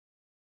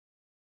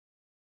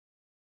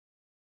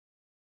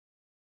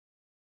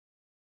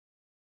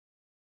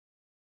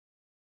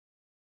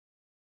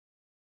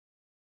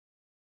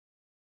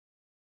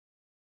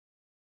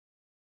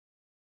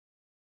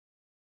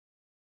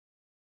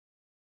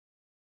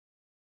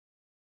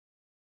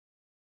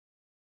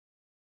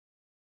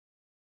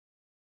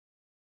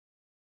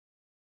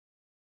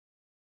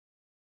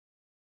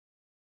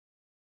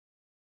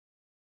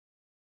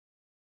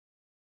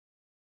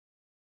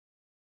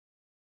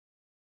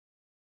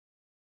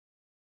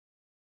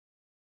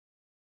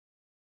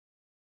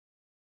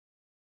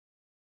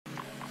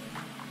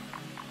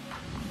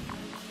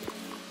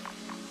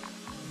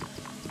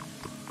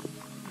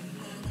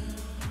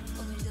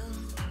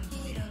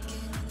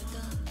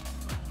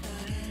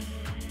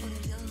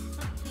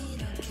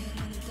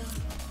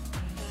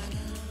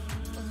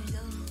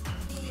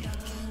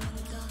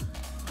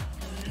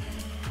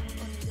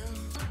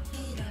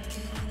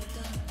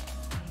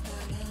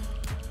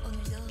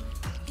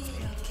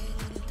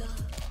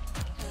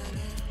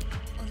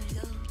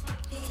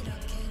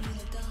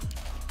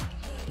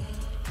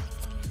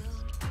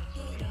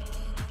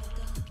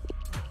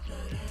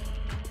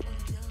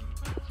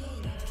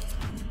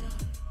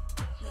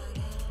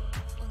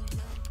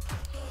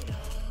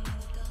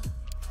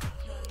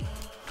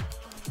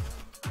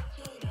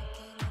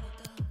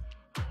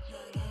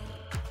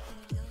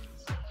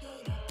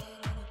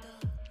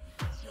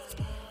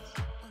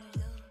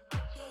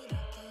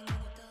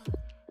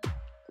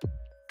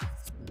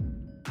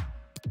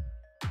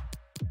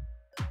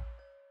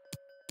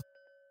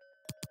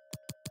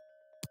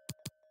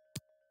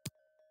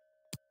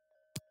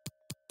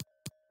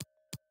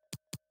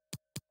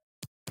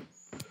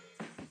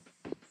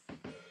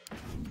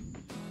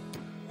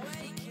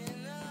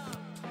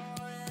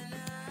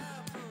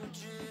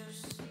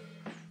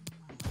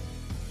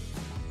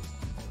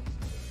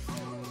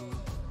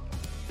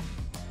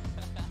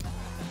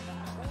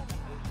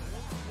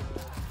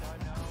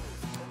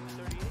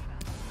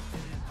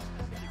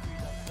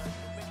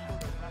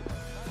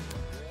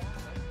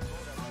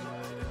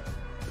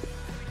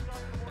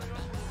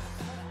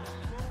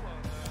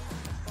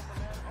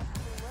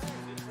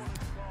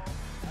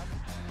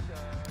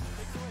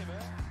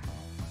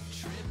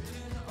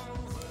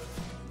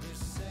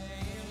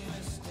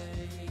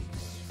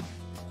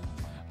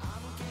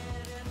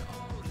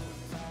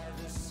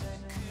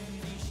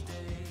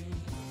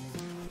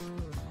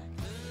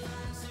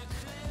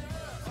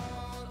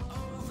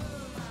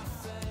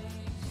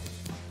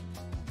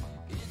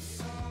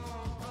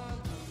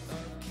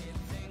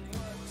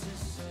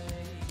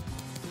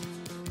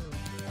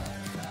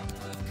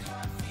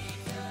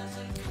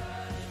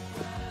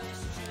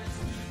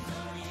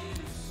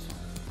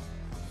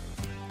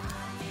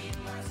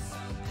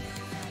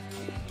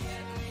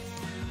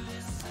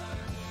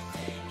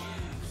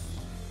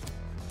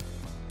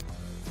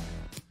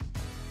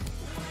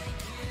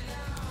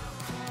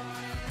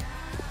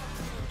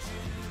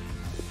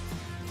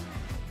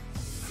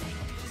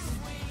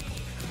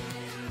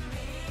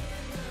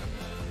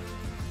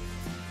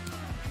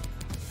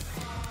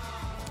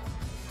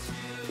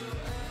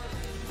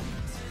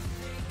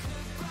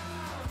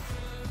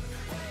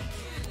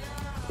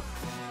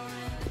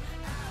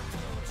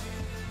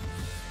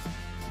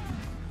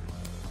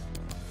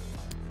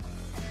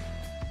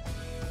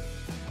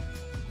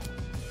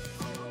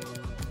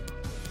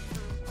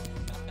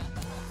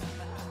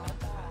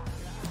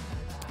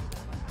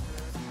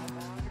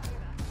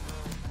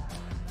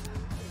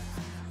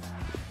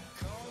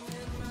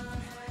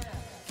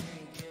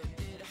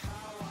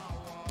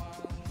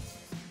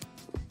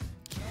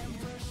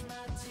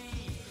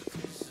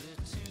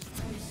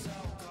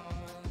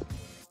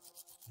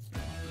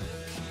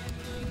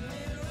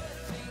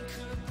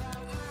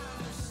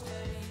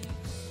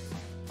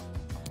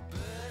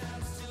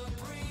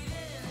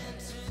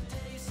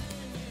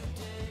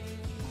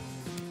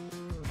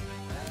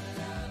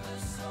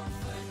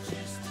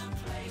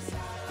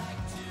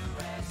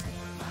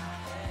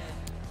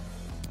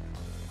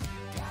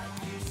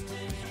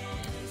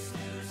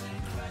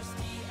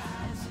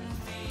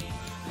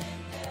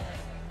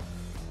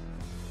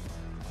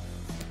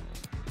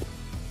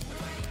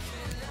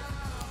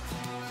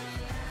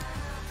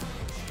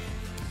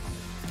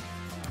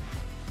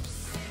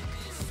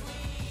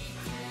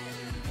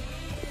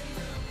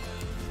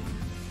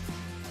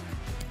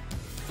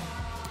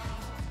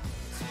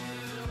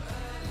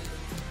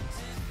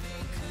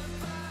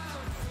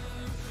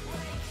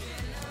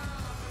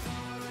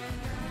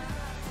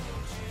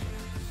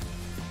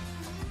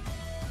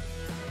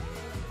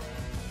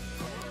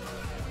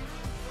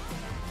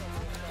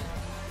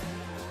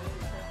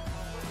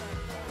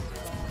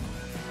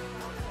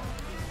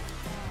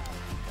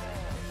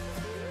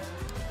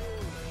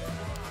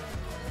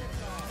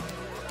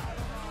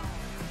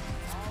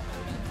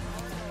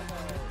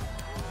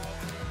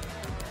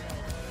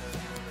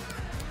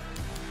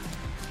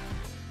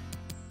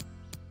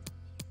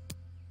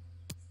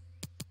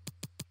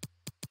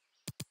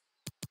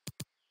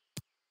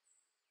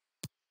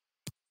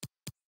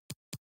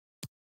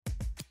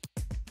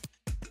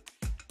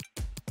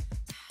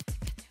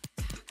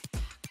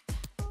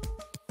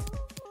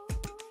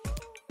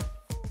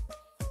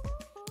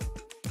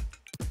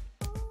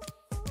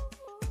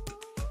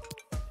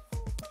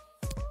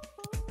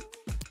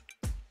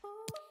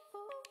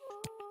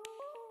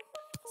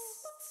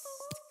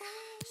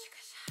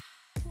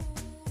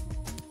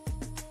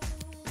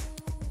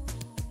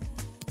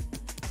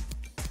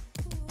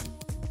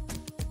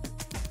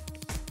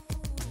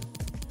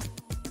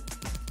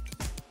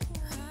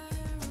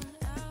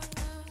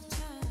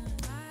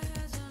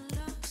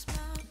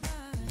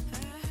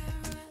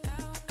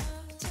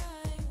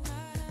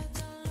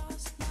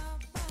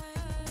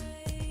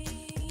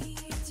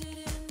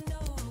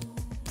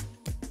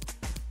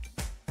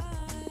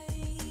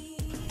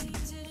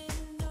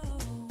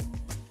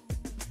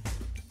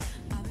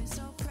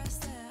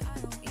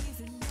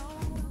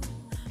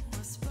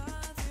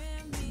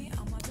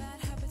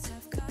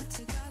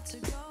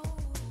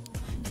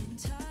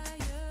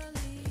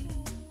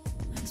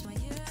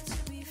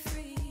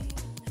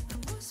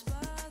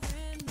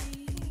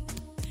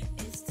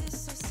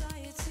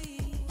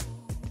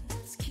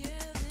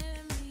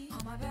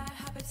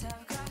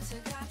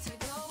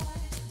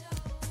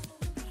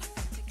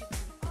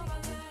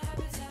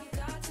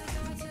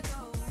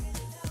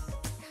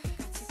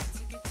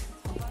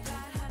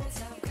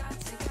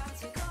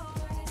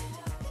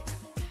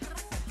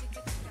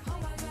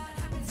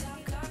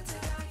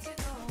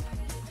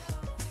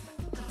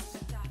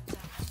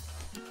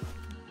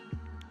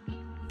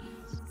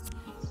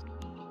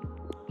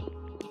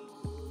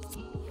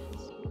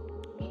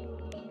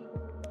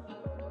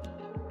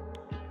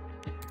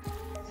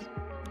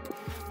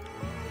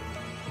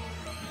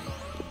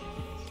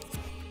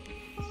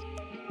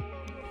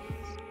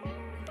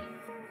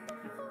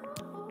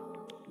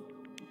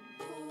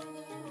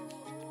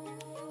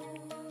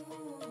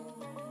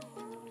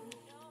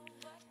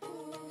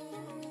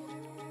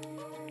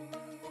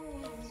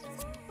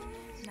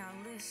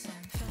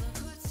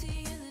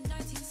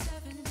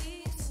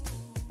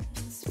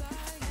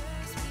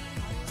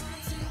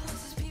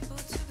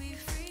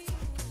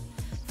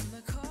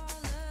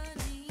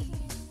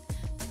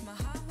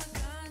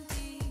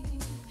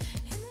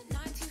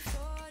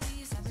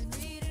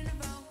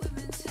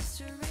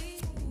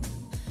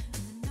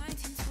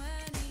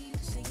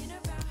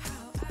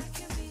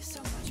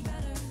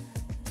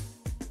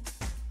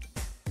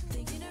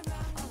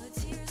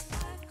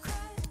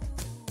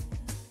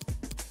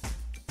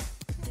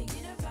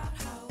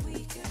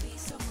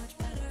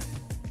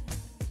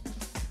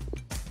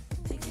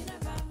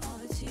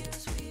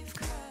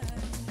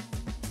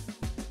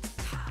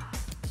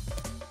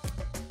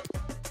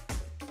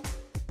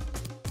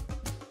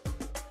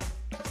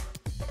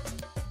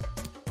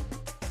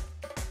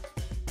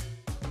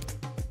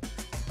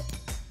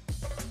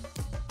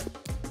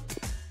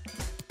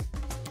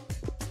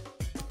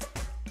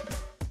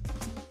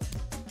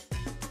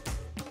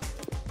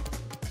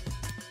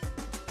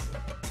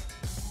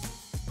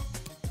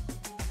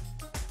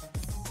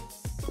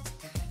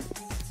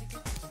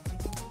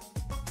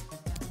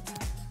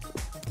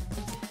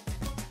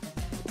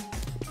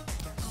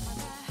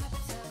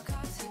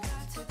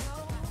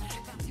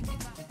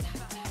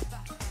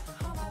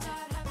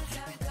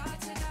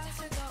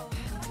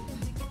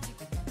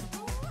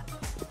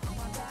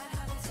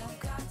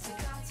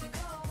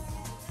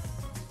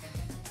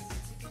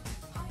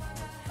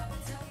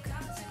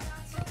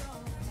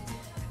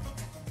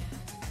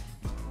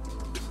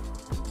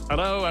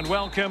Hello and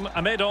welcome.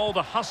 Amid all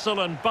the hustle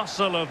and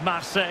bustle of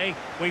Marseille,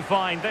 we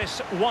find this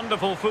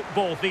wonderful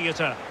football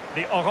theatre,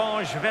 the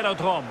Orange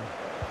Velodrome.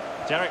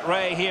 Derek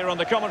Ray here on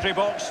the commentary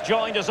box,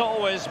 joined as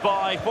always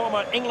by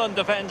former England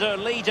defender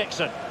Lee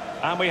Dixon.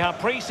 And we have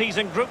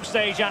pre-season group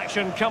stage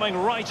action coming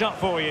right up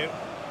for you.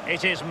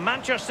 It is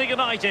Manchester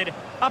United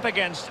up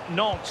against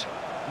Nantes.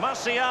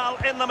 Martial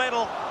in the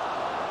middle.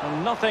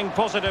 And nothing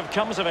positive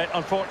comes of it,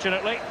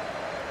 unfortunately.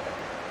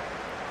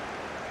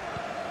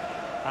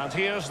 And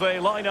here's the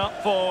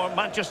lineup for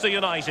Manchester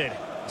United.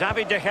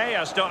 David De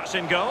Gea starts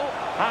in goal.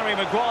 Harry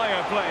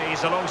Maguire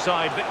plays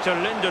alongside Victor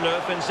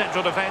Lindelöf in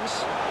central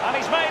defence. And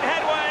he's made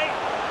headway.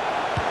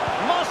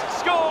 Must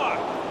score.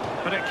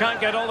 But it can't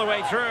get all the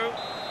way through.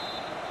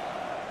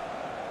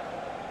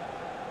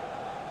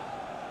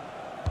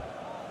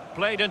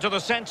 Played into the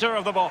centre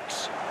of the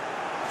box.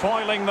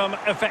 Foiling them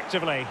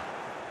effectively.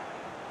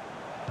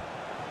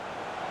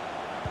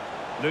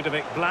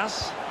 Ludovic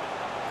Blas.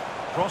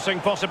 Crossing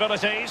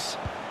possibilities.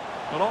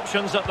 Well,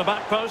 options at the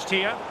back post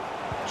here.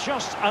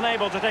 Just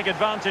unable to take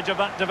advantage of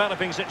that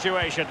developing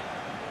situation.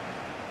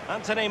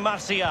 Anthony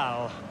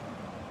Martial.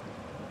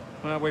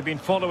 Well, we've been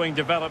following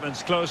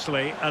developments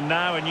closely, and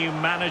now a new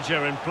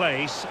manager in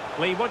place.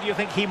 Lee, what do you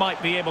think he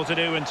might be able to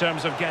do in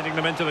terms of getting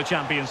them into the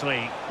Champions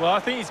League? Well, I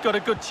think he's got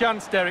a good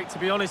chance, Derek, to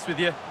be honest with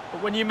you.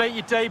 But when you make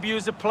your debut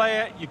as a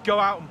player, you go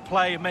out and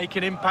play and make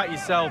an impact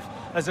yourself.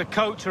 As a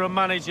coach or a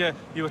manager,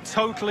 you are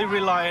totally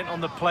reliant on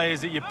the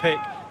players that you pick.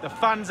 The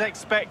fans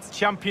expect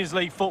Champions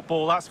League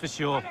football, that's for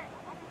sure.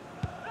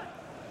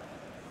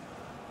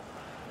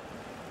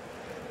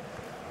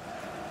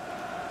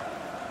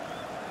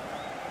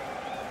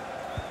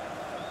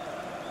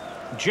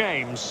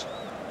 James.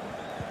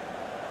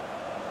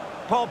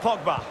 Paul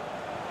Pogba.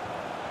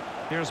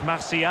 Here's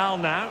Martial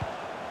now.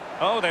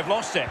 Oh, they've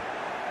lost it.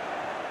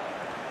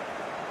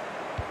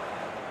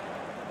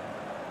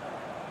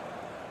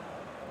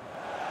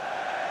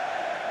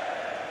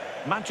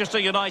 Manchester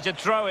United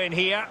throw in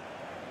here.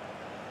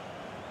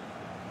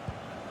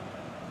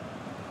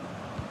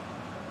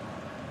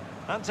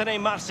 Anthony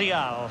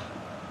Martial.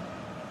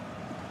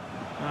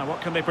 Now,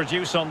 what can they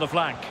produce on the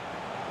flank?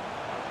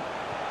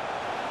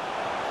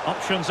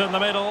 Options in the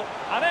middle,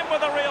 and in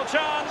with a real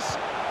chance.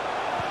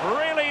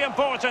 Really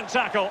important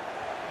tackle.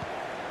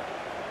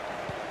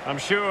 I'm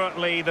sure,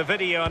 Lee, the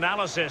video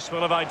analysis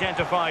will have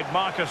identified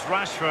Marcus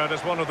Rashford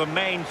as one of the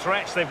main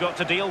threats they've got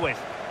to deal with.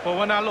 Well,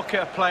 when I look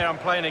at a player I'm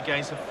playing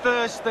against, the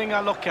first thing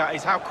I look at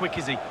is how quick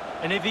is he.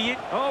 And if he...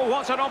 Oh,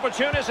 what an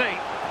opportunity.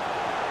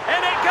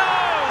 In it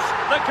goes!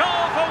 The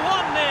goal for 1-0,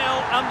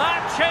 and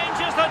that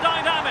changes the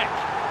dynamic.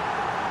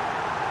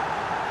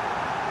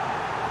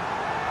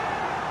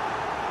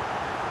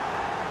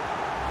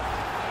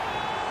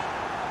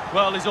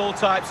 Well, there's all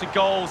types of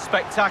goals,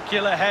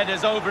 spectacular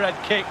headers, overhead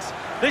kicks.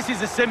 This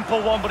is a simple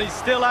one, but it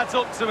still adds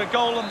up to a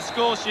goal on the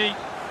score sheet.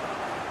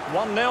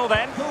 1-0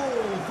 then.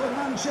 Goal for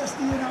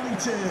Manchester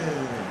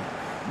United.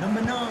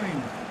 Number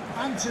 9,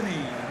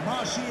 Anthony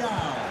Martial.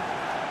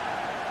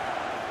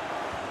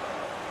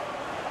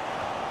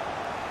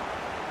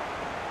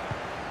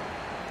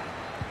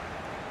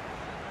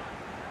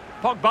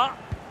 Pogba.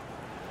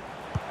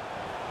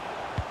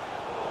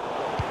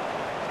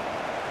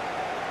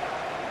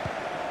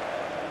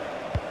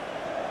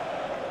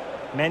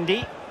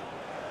 Mendy.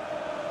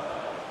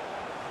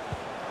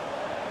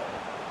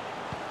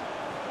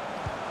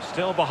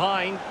 Still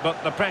behind,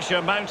 but the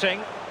pressure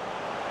mounting.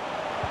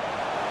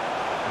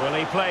 Will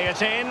he play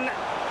it in? No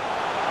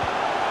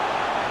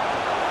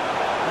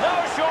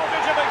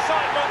shortage of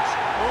excitement.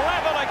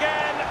 Level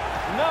again.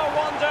 No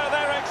wonder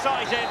they're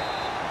excited.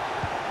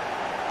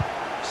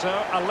 So,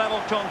 a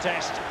level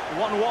contest.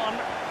 1-1.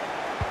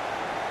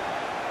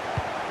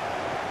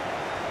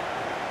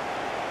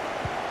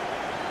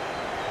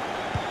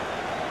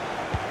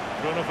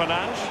 Bruno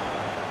Fernandes,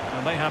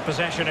 and they have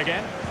possession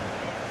again.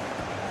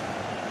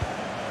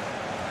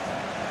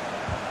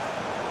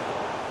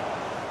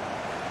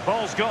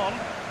 Ball's gone.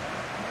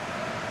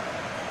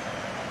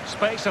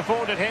 Space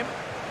afforded him.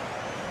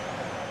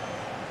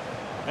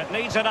 It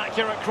needs an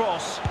accurate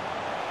cross.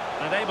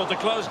 And able to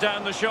close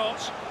down the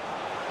shot.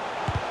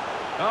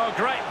 Oh,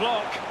 great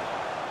block.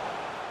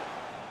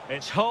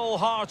 It's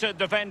wholehearted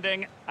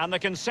defending, and the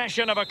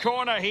concession of a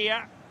corner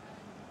here.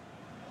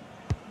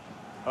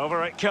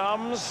 Over it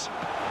comes.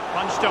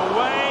 Punched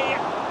away.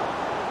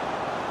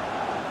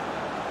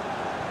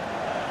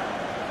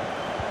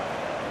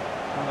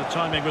 And the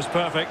timing was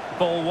perfect.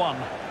 Ball one.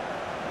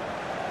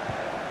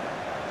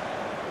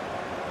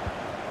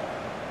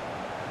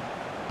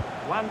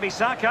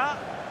 Wan-Bissaka.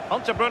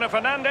 Onto Bruno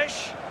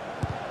Fernandes.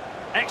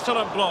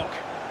 Excellent block.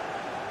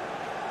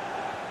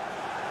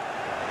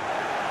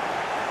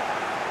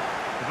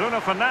 Bruno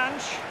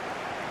Fernandes.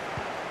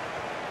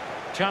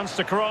 Chance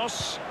to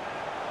cross.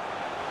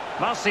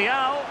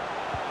 Martial.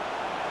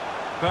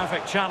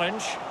 Perfect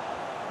challenge.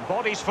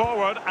 Bodies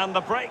forward and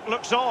the break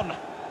looks on.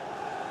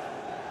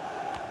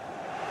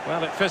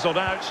 Well, it fizzled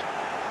out.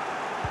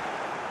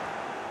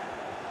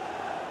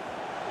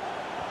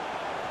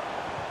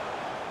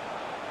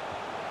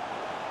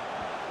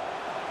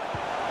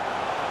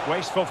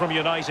 Wasteful from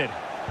United.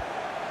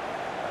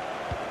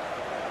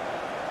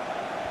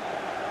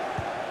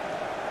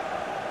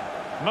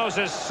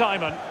 Moses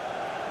Simon.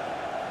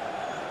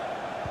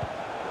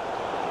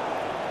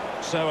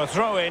 So a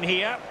throw in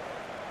here.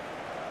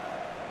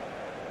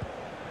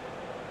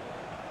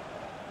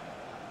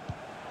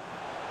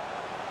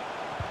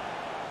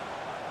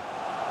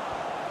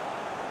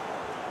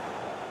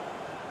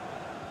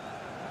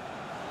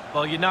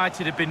 Well,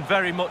 United have been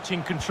very much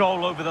in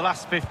control over the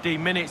last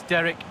 15 minutes,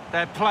 Derek.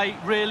 Their play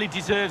really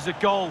deserves a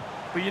goal,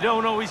 but you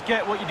don't always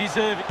get what you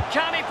deserve.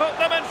 Can he put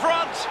them in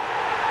front?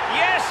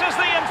 Yes is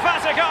the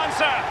emphatic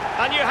answer,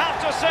 and you have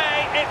to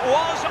say it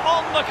was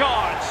on the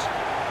cards.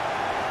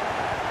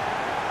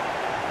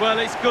 Well,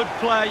 it's good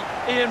play.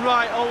 Ian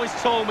Wright always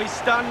told me,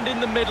 stand in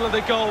the middle of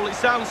the goal. It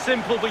sounds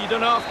simple, but you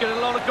don't have to get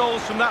a lot of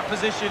goals from that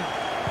position.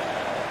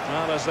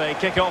 Well, as they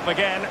kick off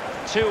again,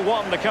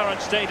 2-1 the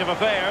current state of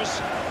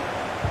affairs.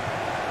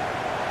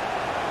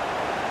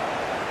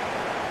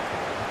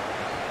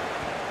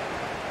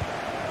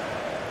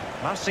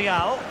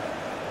 Martial,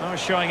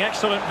 showing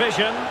excellent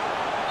vision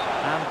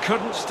and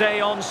couldn't stay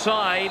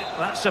onside.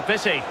 That's a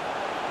pity.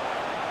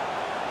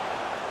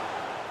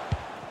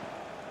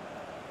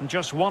 And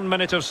just 1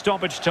 minute of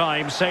stoppage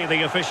time, say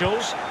the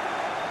officials.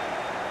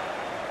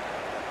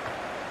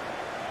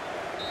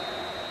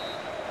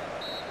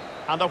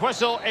 And the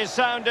whistle is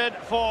sounded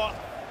for...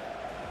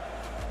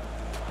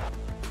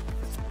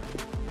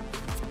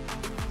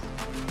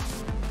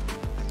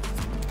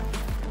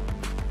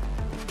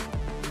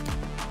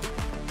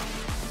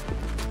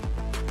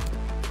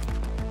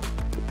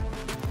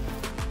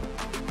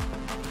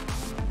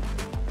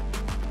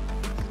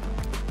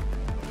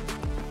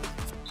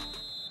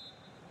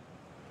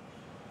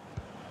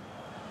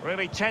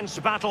 Really tense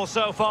battle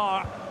so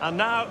far, and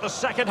now the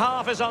second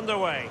half is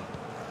underway.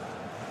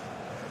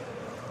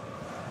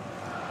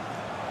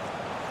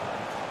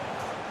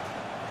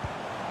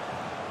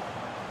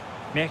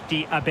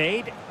 Mehdi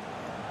Abeid.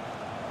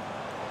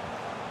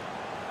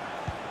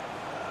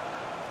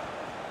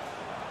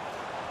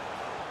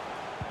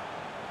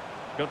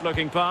 Good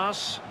looking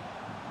pass.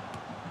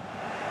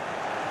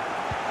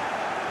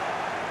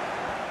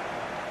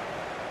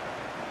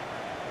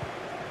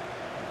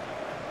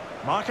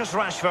 Marcus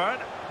Rashford.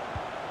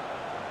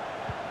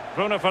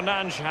 Bruno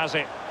Fernandes has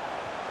it.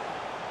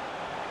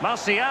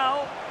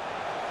 Martial.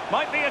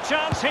 Might be a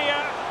chance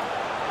here.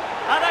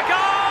 And a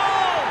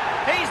goal!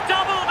 He's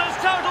doubled his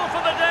total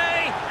for the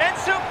day in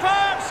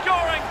superb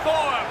scoring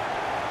form.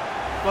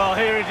 Well,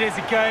 here it is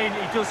again.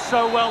 He does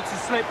so well to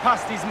slip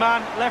past his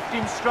man, left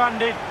him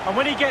stranded, and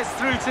when he gets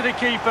through to the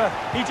keeper,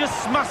 he just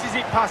smashes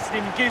it past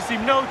him, gives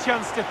him no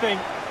chance to think.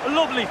 A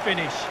lovely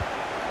finish.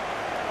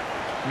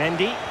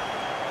 Mendy.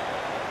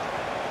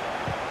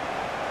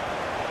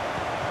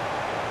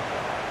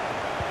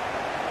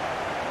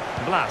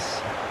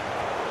 Blas.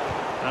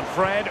 And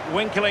Fred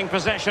winkling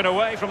possession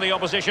away from the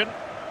opposition.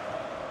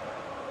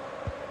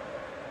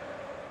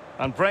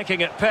 And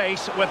breaking at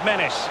pace with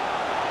menace.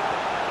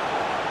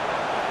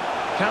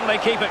 Can they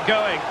keep it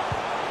going?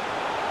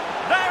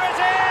 There it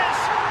is!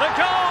 The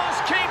goals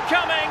keep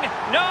coming.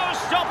 No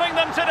stopping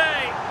them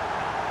today.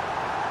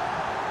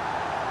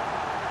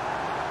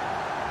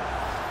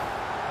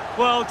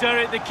 Well,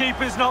 Derek, the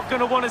keeper's not going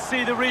to want to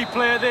see the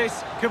replay of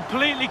this.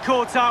 Completely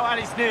caught out at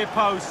his near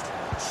post.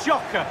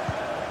 Shocker.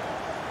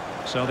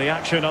 So the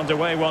action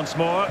underway once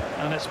more,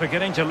 and it's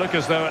beginning to look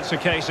as though it's a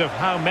case of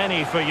how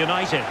many for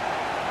United.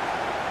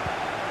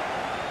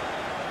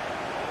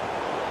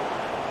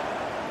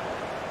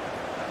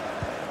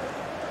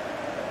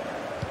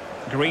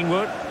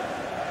 Greenwood.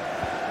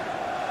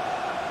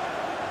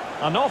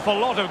 An awful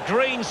lot of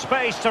green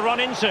space to run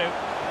into.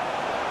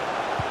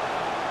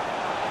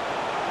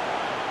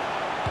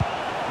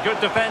 Good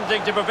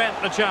defending to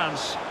prevent the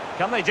chance.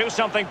 Can they do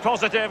something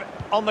positive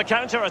on the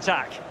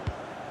counter-attack?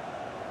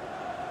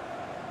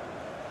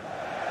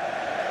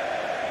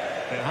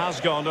 It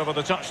has gone over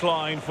the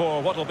touchline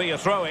for what will be a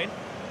throw-in.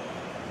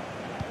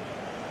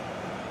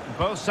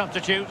 Both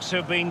substitutes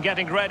who've been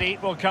getting ready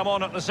will come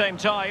on at the same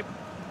time.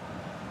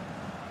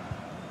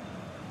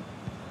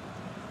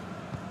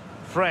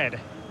 Fred.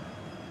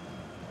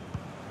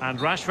 And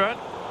Rashford.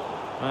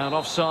 And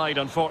offside,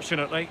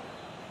 unfortunately.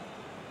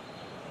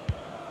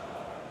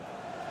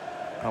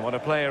 And when a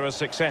player is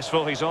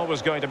successful, he's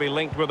always going to be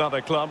linked with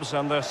other clubs,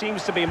 and there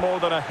seems to be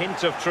more than a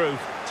hint of truth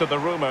to the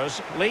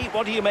rumours. Lee,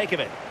 what do you make of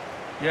it?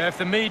 Yeah, if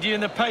the media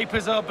and the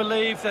papers are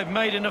believed, they've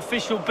made an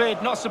official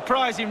bid. Not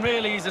surprising,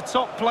 really. He's a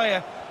top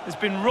player. There's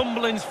been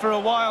rumblings for a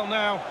while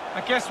now.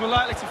 I guess we're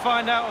likely to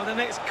find out over the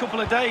next couple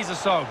of days or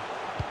so.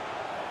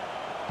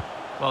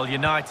 Well,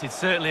 United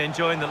certainly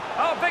enjoying the...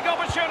 Oh, big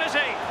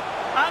opportunity!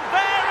 And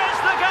there is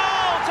the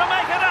goal to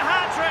make it a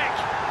hat-trick!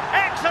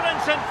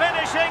 Excellence in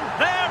finishing,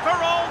 there for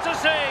all to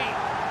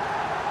see!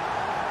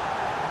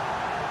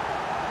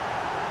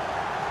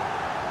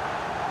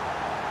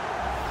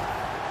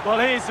 Well,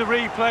 here's the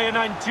replay, and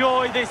I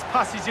enjoy this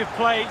passage of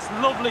play. It's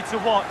lovely to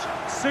watch.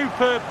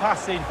 Superb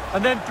passing,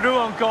 and then through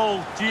on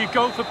goal. Do you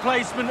go for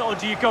placement or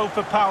do you go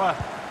for power?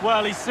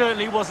 Well, he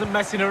certainly wasn't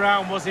messing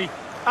around, was he?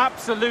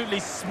 Absolutely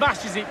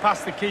smashes it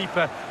past the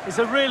keeper. It's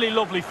a really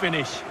lovely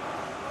finish.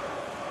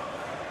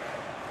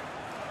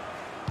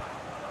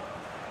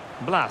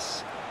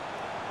 Blas.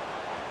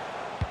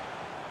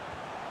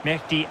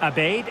 Mehdi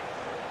Abeid.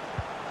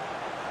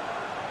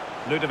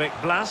 Ludovic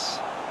Blas.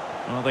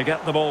 Well, they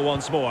get the ball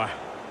once more.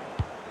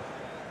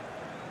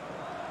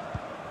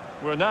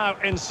 We're now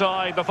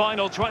inside the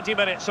final 20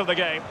 minutes of the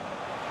game.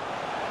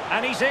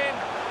 And he's in.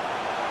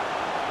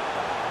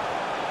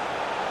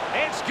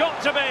 It's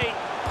got to be.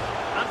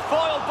 And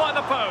foiled by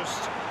the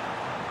post.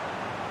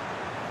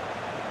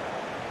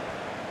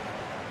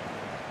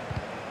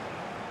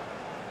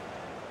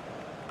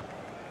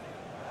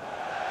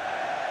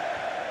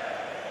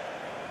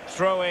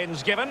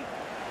 Throw-ins given.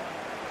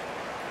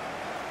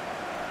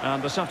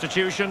 And the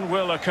substitution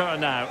will occur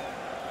now.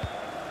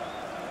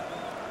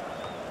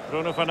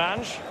 Bruno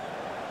Fernandes.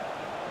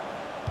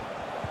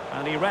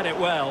 And he read it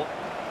well.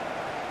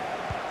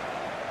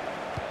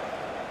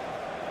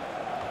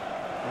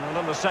 Well,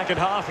 in the second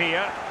half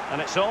here,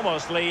 and it's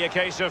almost, Lee, a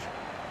case of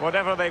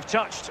whatever they've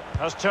touched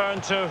has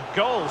turned to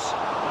goals.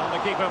 And the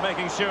keeper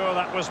making sure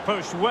that was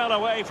pushed well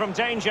away from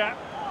danger.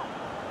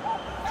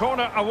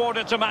 Corner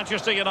awarded to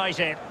Manchester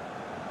United.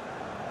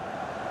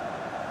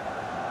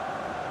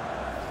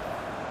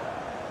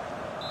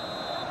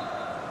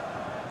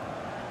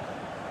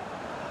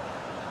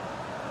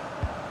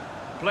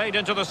 Played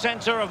into the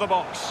centre of the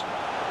box.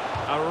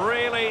 A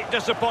really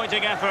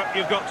disappointing effort,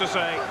 you've got to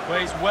say. Well,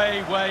 he's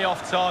way, way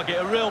off target.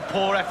 A real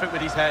poor effort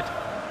with his head.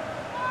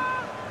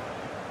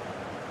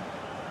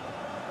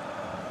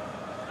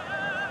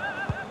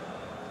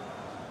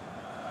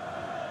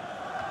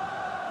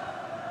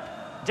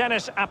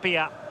 Dennis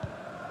Appiah.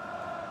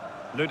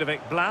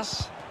 Ludovic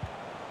Blas.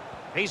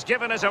 He's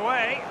given us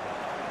away.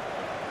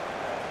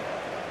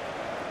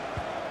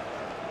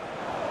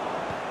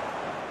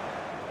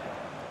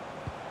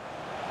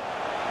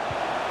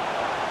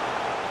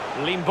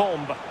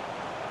 Limbombe.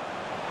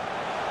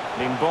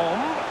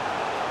 Limbombe.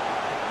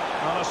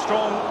 And a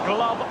strong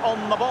glove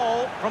on the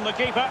ball from the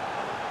keeper.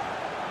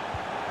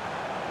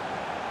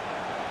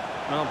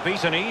 Well,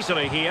 beaten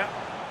easily here.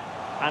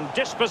 And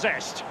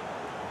dispossessed.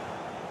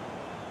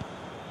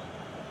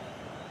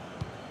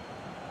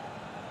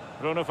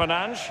 Bruno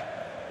Fernandes.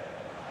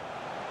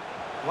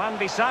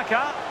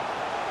 Wan-Bissaka.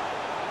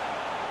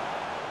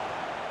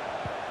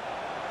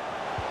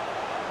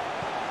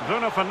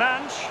 Bruno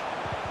Fernandes.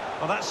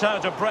 Well, that's how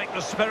to break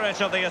the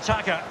spirit of the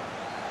attacker.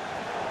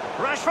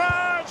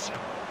 Rashford!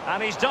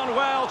 And he's done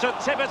well to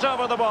tip it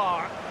over the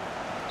bar.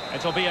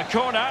 It'll be a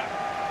corner.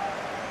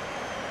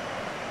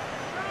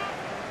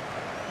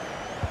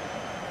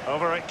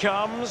 Over it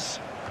comes.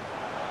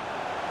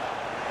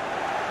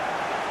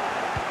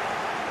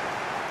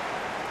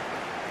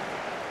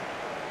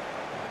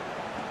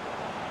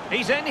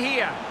 He's in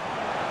here.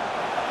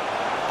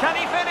 Can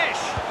he finish?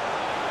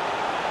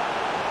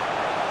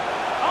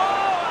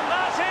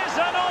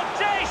 An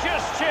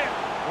audacious chip.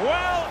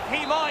 Well,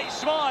 he might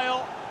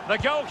smile. The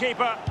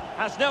goalkeeper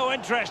has no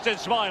interest in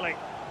smiling.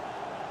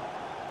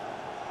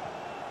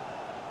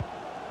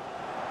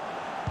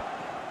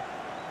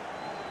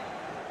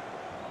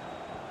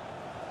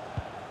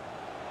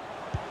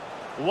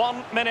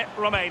 One minute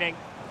remaining.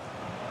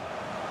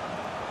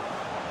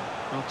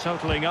 Well,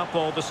 totalling up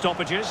all the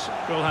stoppages,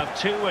 we'll have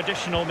 2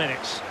 additional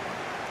minutes.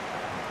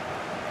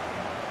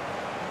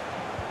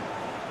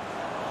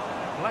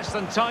 Less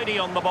than tidy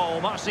on the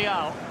ball,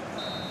 Martial.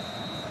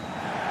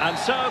 And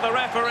so the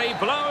referee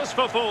blows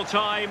for full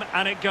time,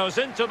 and it goes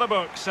into the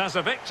books as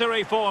a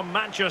victory for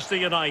Manchester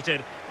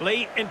United.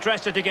 Lee,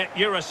 interested to get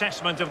your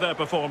assessment of their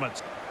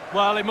performance.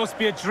 Well, it must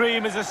be a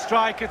dream as a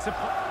striker to...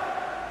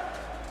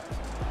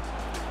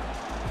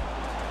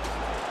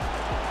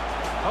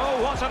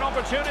 Oh, what an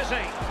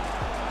opportunity.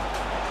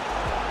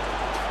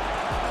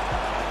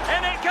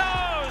 In it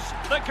goes!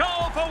 The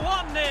goal for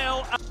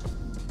 1-0.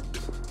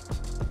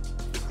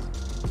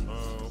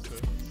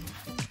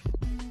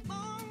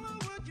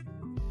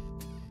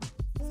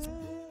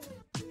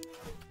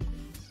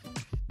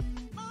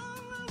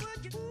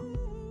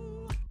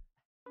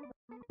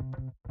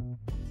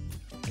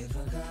 If I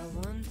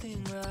got one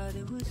thing right,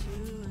 it was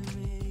you and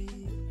me.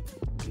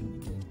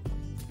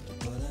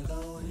 Wanna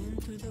go in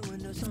through the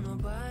window so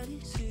nobody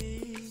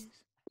sees.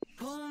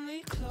 Pull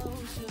me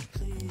closer,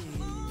 please.